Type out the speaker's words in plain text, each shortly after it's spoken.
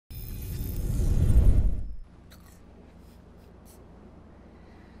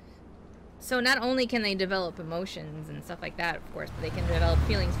So not only can they develop emotions and stuff like that, of course, but they can develop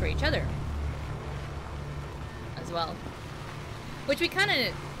feelings for each other as well. Which we kind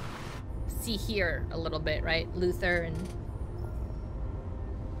of see here a little bit, right? Luther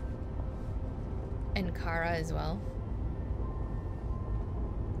and Kara as well.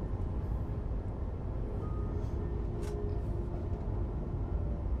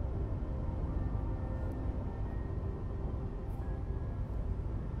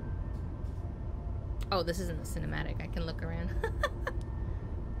 Oh, this isn't the cinematic. I can look around.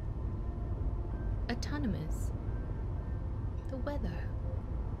 Autonomous. The weather.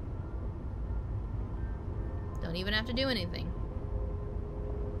 Don't even have to do anything.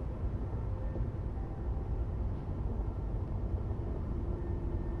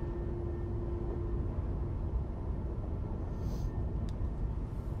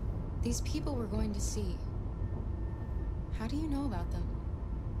 These people we're going to see. How do you know about them?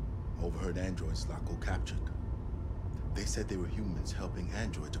 Overheard androids Locko captured. They said they were humans helping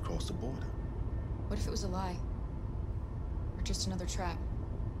androids across the border. What if it was a lie? Or just another trap?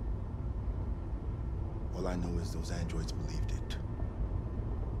 All I know is those androids believed it.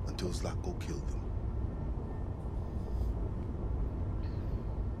 Until Zlatko killed them.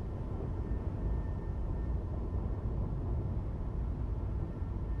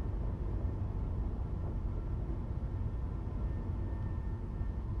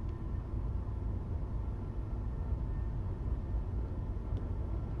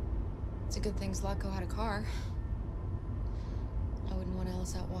 It's a good thing Zlatko had a car. I wouldn't want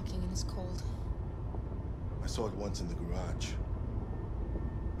Alice out walking in this cold. I saw it once in the garage.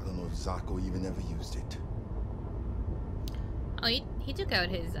 I don't know if Zlatko even ever used it. Oh, he took out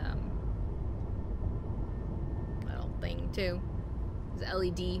his little thing too. His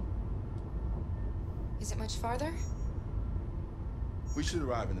LED. Is it much farther? We should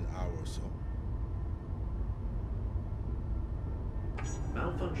arrive in an hour or so.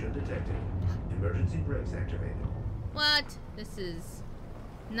 Malfunction detected. Emergency brakes activated. What? This is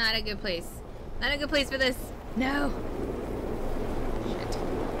not a good place. Not a good place for this. No. Shit.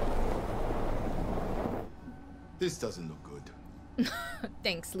 This doesn't look good.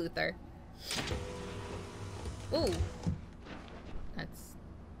 Thanks, Luther. Ooh. That's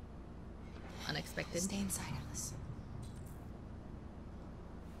unexpected. Stay inside, Alice.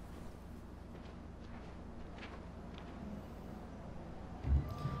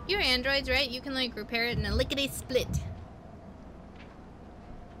 You're androids, right? You can like repair it in a lickety split.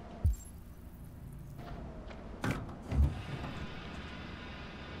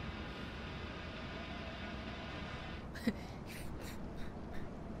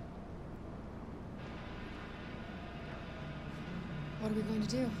 What are we going to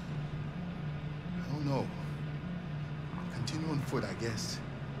do? I don't know. Continue on foot, I guess.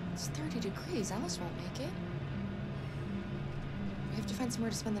 It's 30 degrees. Alice won't make it. We have to find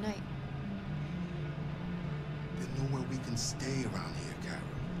somewhere to spend the night. There's nowhere we can stay around here, Carol.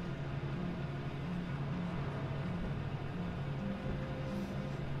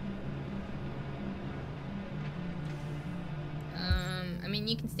 I mean,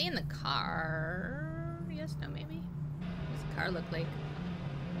 you can stay in the car. Yes, no, maybe. What does the car look like?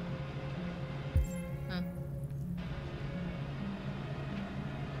 Huh.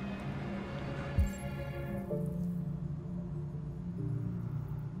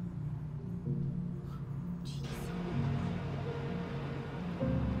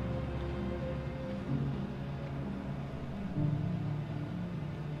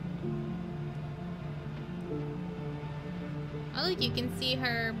 Oh, look, you can see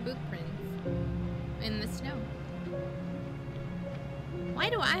her boot prints in the snow. Why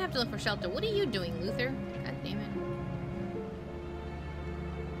do I have to look for shelter? What are you doing, Luther? God damn it.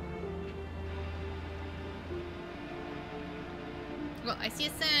 Well, I see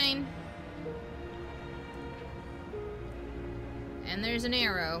a sign. And there's an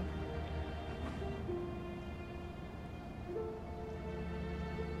arrow.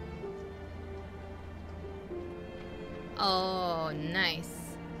 Oh,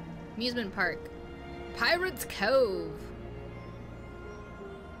 nice. Amusement park. Pirates Cove.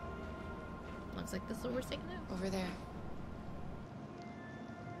 Looks like this is what we're taking out. Over there.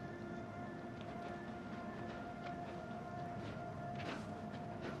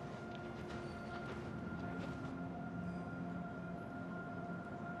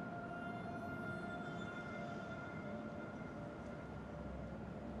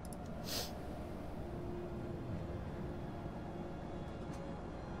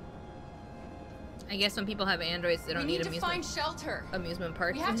 I guess when people have androids, they don't need to find shelter. Amusement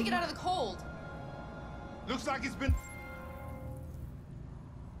parks. We have to get out of the cold. Looks like it's been...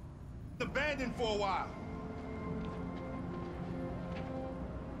 Abandoned for a while.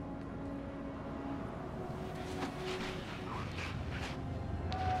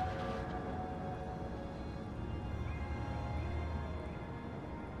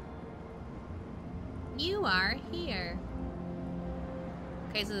 You are here.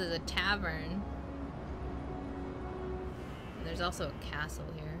 Okay, so there's a tavern. And there's also a castle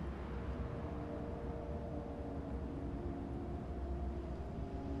here.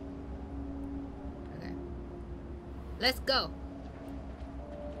 Okay. Let's go.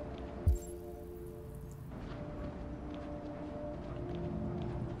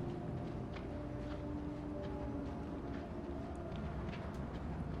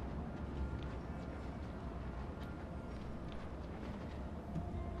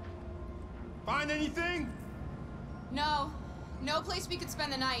 Find anything? No. No place we could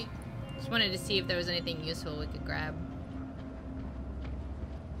spend the night. Just wanted to see if there was anything useful we could grab.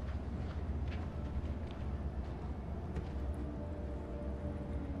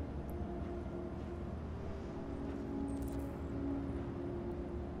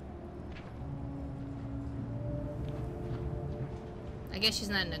 I guess she's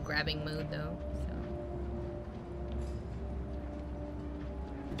not in a grabbing mood though,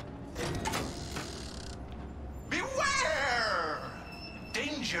 so. Beware!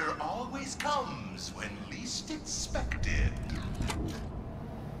 Danger always comes when least expected.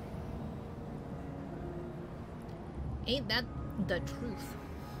 Ain't that the truth?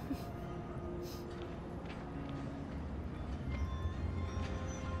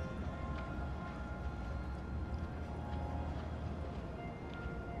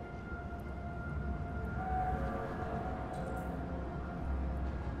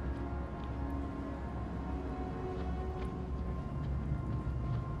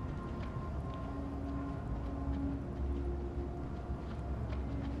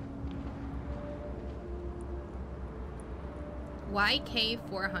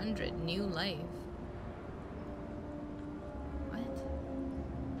 YK400, new life. What?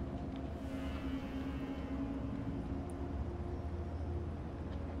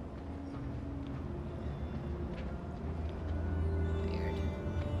 Weird.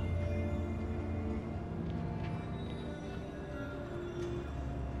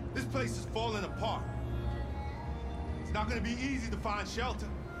 This place is falling apart. It's not gonna be easy to find shelter.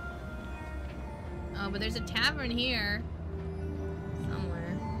 Oh, but there's a tavern here.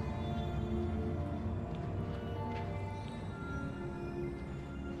 Somewhere.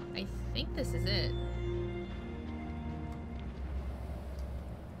 I think this is it.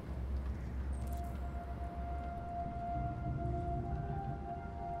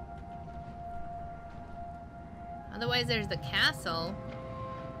 Otherwise, there's the castle.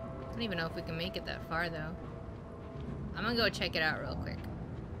 I don't even know if we can make it that far, though. I'm gonna go check it out real quick.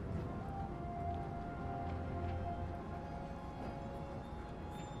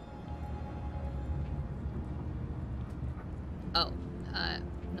 Oh,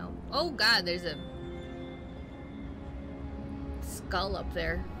 no. Oh god, there's a skull up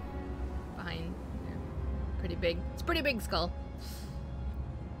there. Behind. Yeah. Pretty big. It's a pretty big skull.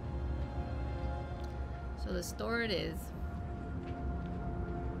 So the store it is.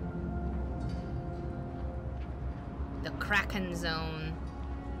 The Kraken Zone.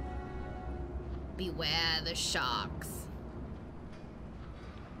 Beware the sharks.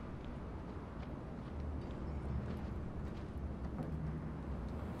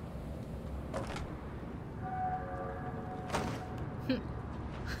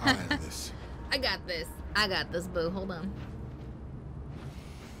 I'll handle this. I got this. I got this, boo. Hold on.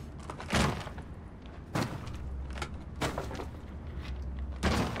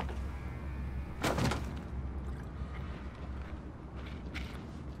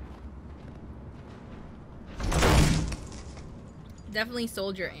 Definitely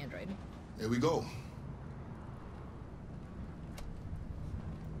soldier android. Here we go.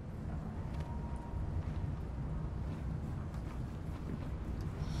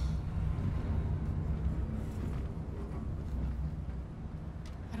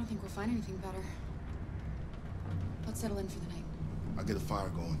 I don't think we'll find anything better. Let's settle in for the night. I'll get a fire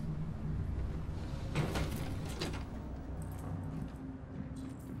going.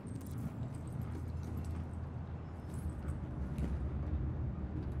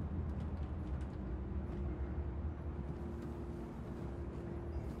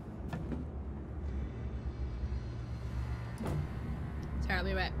 Sorry, I'll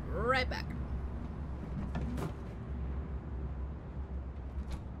be right back.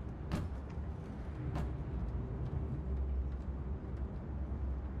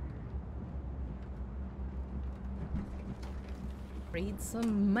 Read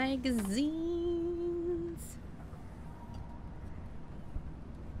some magazines.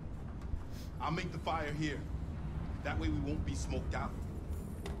 I'll make the fire here. That way we won't be smoked out.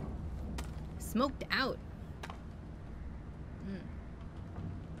 Smoked out.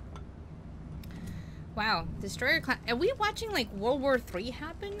 Wow, destroyer class. Are we watching like World War III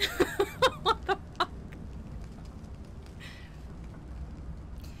happen? What the fuck?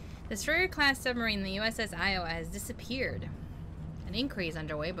 Destroyer class submarine, the USS Iowa, has disappeared. An inquiry is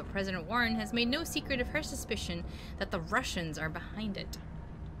underway, but President Warren has made no secret of her suspicion that the Russians are behind it.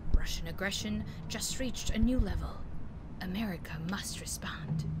 Russian aggression just reached a new level. America must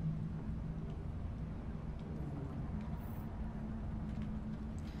respond.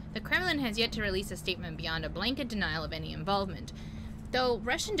 The Kremlin has yet to release a statement beyond a blanket denial of any involvement, though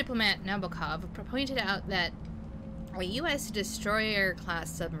Russian diplomat Nabokov pointed out that a U.S.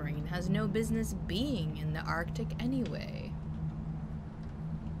 destroyer-class submarine has no business being in the Arctic anyway.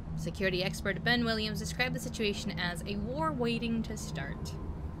 Security expert Ben Williams described the situation as a war waiting to start.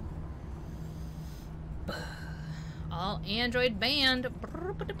 All Android banned.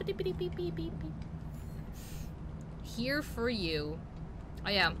 Here for you. Oh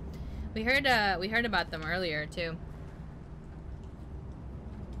yeah, we heard about them earlier too.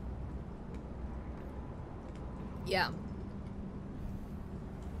 Yeah.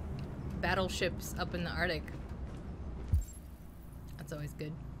 Battleships up in the Arctic. That's always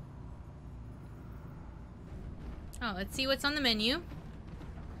good. Oh, let's see what's on the menu.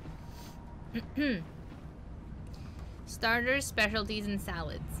 Starters, specialties, and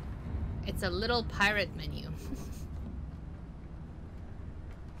salads. It's a little pirate menu.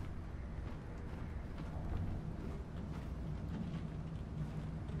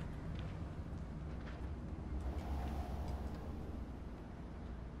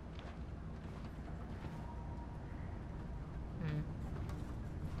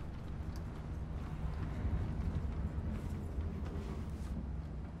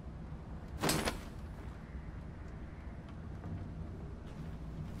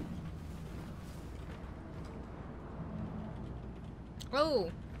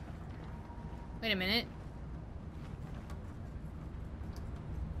 Oh! Wait a minute.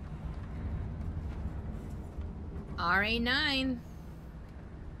 RA9.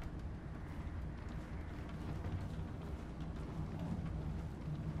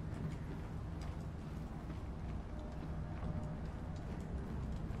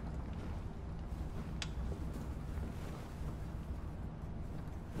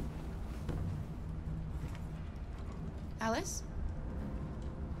 Alice?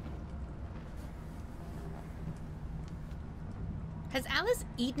 Has Alice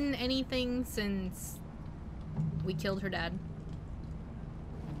eaten anything since we killed her dad?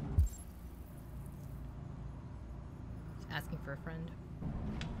 Just asking for a friend.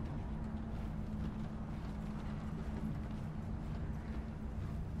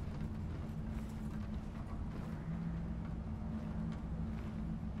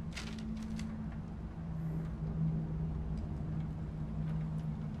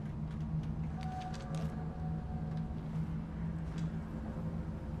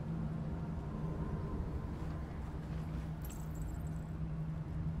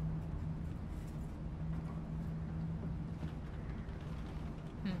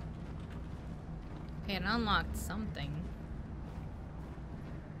 Okay, it unlocked something.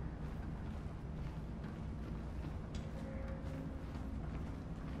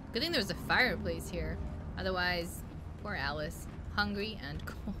 Good thing there was a fireplace here. Otherwise, poor Alice. Hungry and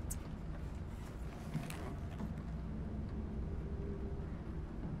cold.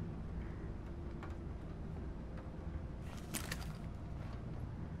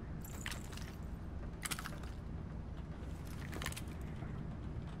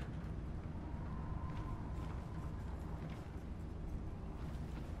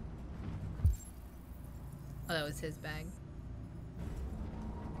 Oh, that was his bag.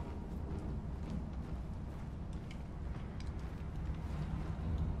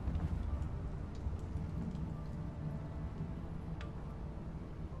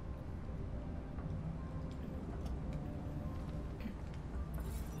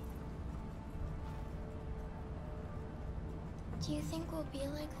 Do you think we'll be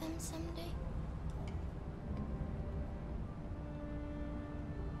like them someday?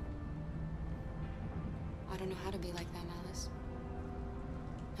 I don't know how to be like them, Alice.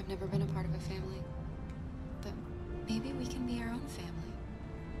 I've never been a part of a family. But maybe we can be our own family.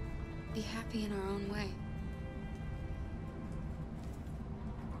 Be happy in our own way.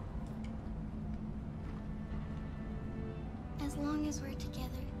 As long as we're together,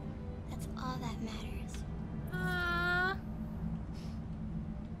 that's all that matters. Aww.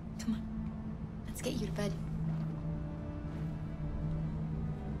 but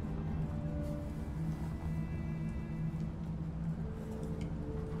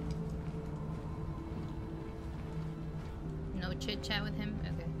No chit chat with him?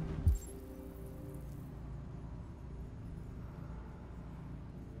 Okay.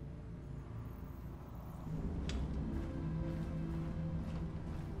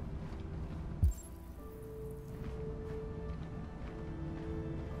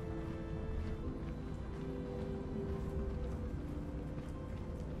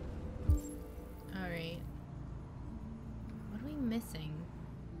 Alright. What are we missing?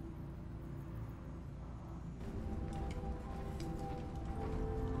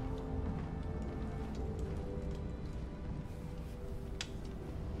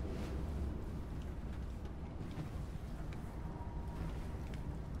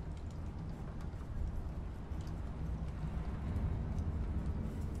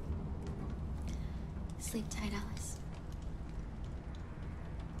 sleep tight, Alice.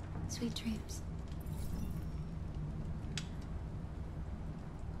 Sweet dreams.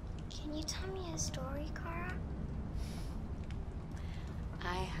 Can you tell me a story, Kara?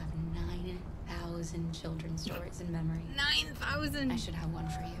 I have 9,000 children's stories in memory. 9,000! I should have one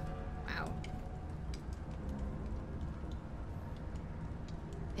for you. Wow.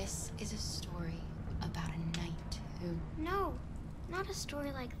 This is a story about a knight who... No, not a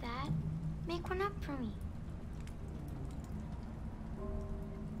story like that. Make one up for me.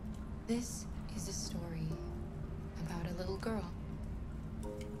 This is a story about a little girl.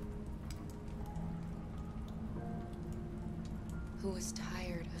 Who was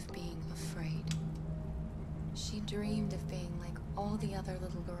tired of being afraid. She dreamed of being like all the other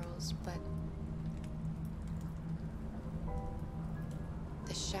little girls, but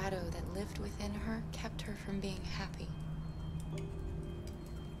the shadow that lived within her kept her from being happy.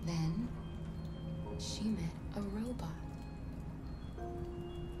 Then she met a robot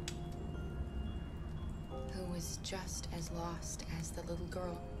who was just as lost as the little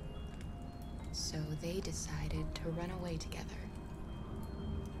girl. So they decided to run away together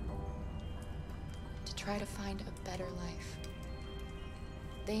to try to find a better life.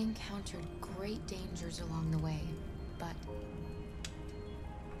 They encountered great dangers along the way, but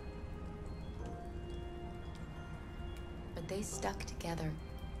they stuck together.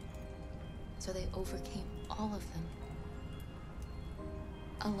 So they overcame all of them.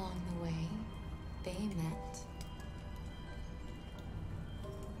 Along the way, they met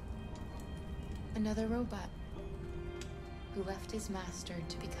another robot who left his master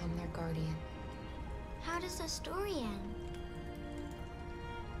to become their guardian. How does the story end?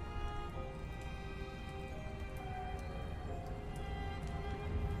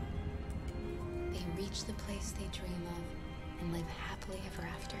 They reach the place they dream of and live happily ever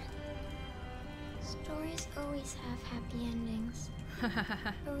after. Stories always have happy endings.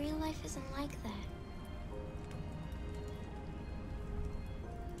 But real life isn't like that.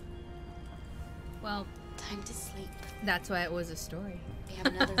 Well, time to sleep. That's why it was a story. We have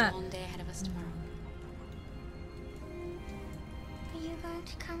another long day ahead of us tomorrow. Are you going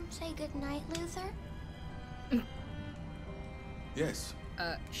to come say goodnight, Luther? Yes.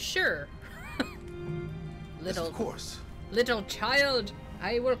 Sure. Yes, of course. Little child,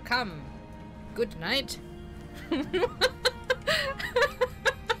 I will come. Good night.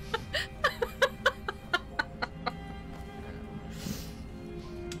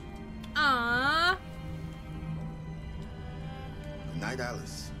 Aww. Good night,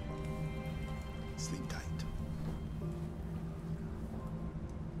 Alice. Sleep tight.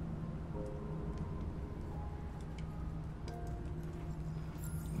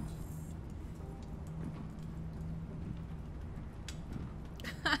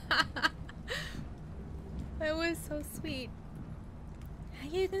 That was so sweet. Are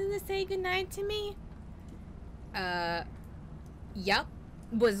you gonna say goodnight to me? Yep.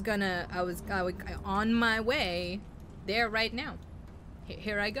 I was on my way there right now.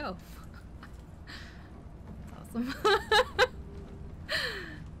 Here I go. That's awesome.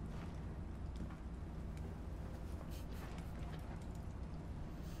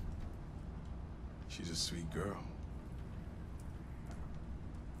 She's a sweet girl.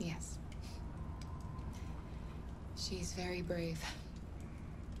 Yes. She's very brave.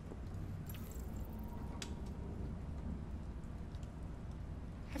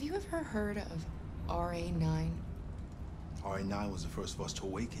 Have you ever heard of RA9? RA9 was the first of us to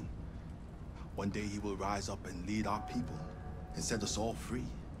awaken. One day he will rise up and lead our people and set us all free.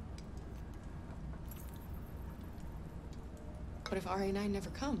 What if RA9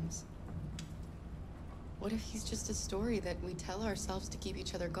 never comes? What if he's just a story that we tell ourselves to keep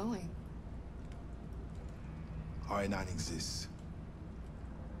each other going? R9 exists.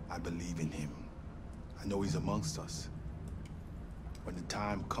 I believe in him. I know he's amongst us. When the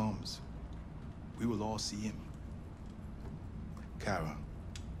time comes, we will all see him. Kara,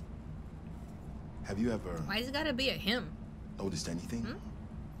 have you ever Why's it gotta be a him? noticed anything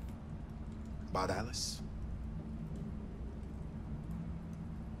about Alice?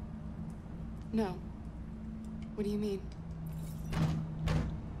 No. What do you mean?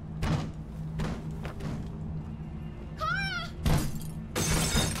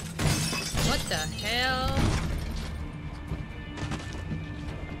 What the hell?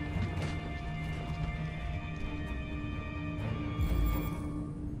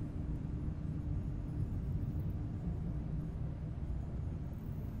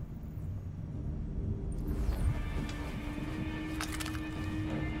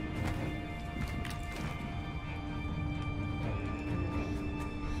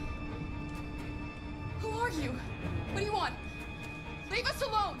 Who are you? What do you want? Leave us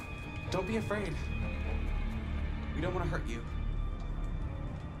alone! Don't be afraid. We don't want to hurt you.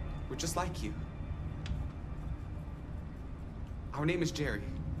 We're just like you. Our name is Jerry.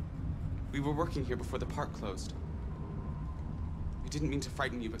 We were working here before the park closed. We didn't mean to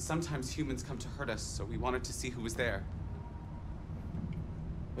frighten you, but sometimes humans come to hurt us, so we wanted to see who was there.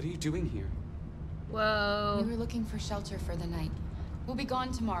 What are you doing here? Whoa. We were looking for shelter for the night. We'll be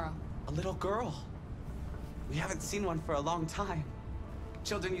gone tomorrow. A little girl. We haven't seen one for a long time.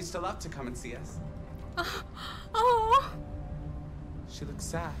 Children used to love to come and see us. Oh. She looks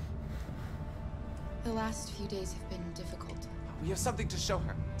sad. The last few days have been difficult. We have something to show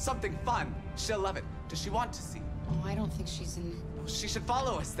her. Something fun. She'll love it. Does she want to see? Oh, I don't think she's in... Oh, she should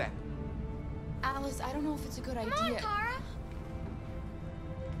follow us then. Alice, I don't know if it's a good idea. Come on, Kara.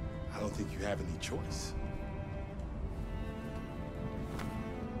 I don't think you have any choice.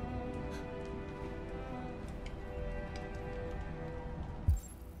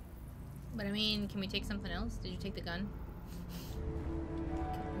 But I mean, can we take something else? Did you take the gun?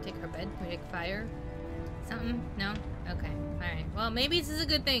 Can we take her bed? Can we take fire? Something? No? Okay. Alright. Well, maybe this is a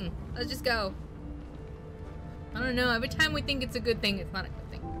good thing. Let's just go. I don't know. Every time we think it's a good thing, it's not a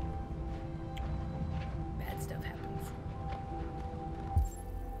good thing. Bad stuff happens.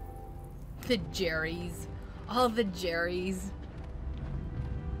 The Jerrys. All the Jerrys.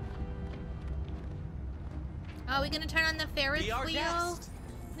 Oh, we gonna turn on the Ferris Be our wheel? guest.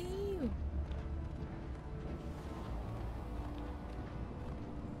 Whee!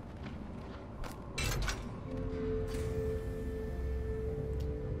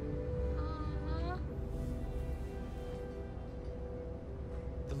 Aw.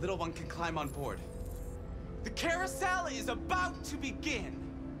 The little one can climb on board. The carousel is about to begin.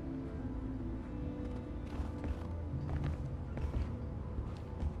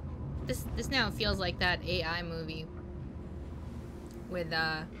 This now feels like that AI movie with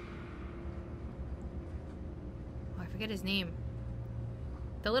oh, I forget his name.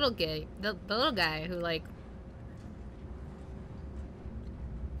 The little guy, the little guy who like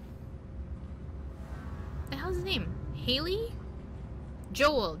the hell's his name? Haley?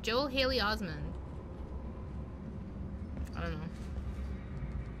 Joel Haley Osment. I don't know.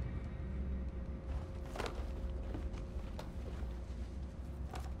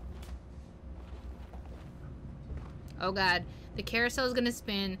 Oh god, the carousel is gonna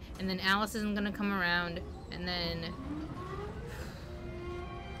spin, and then Alice isn't gonna come around, and then...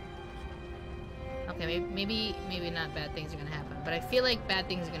 Okay, maybe not bad things are gonna happen, but I feel like bad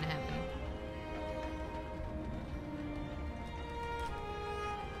things are gonna happen.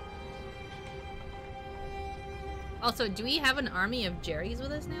 Also, do we have an army of Jerrys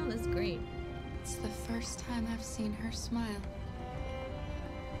with us now? That's great. It's the first time I've seen her smile.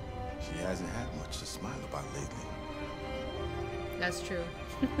 She hasn't had much to smile about lately. That's true.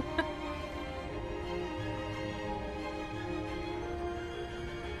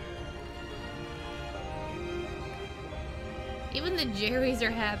 Even the Jerrys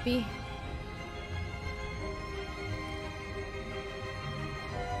are happy.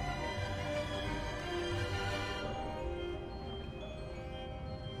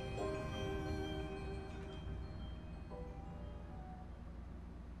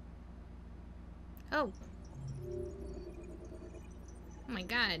 Oh. Oh my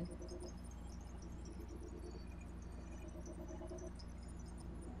god.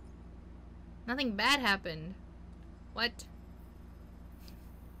 Nothing bad happened. What?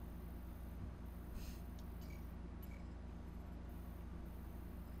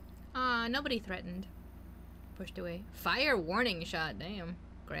 Ah, nobody threatened. Pushed away. Fire warning shot, damn.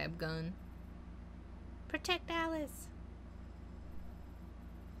 Grab gun. Protect Alice.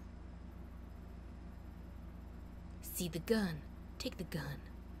 see the gun. Take the gun.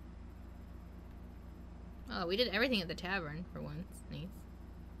 Oh, we did everything at the tavern for once. Nice.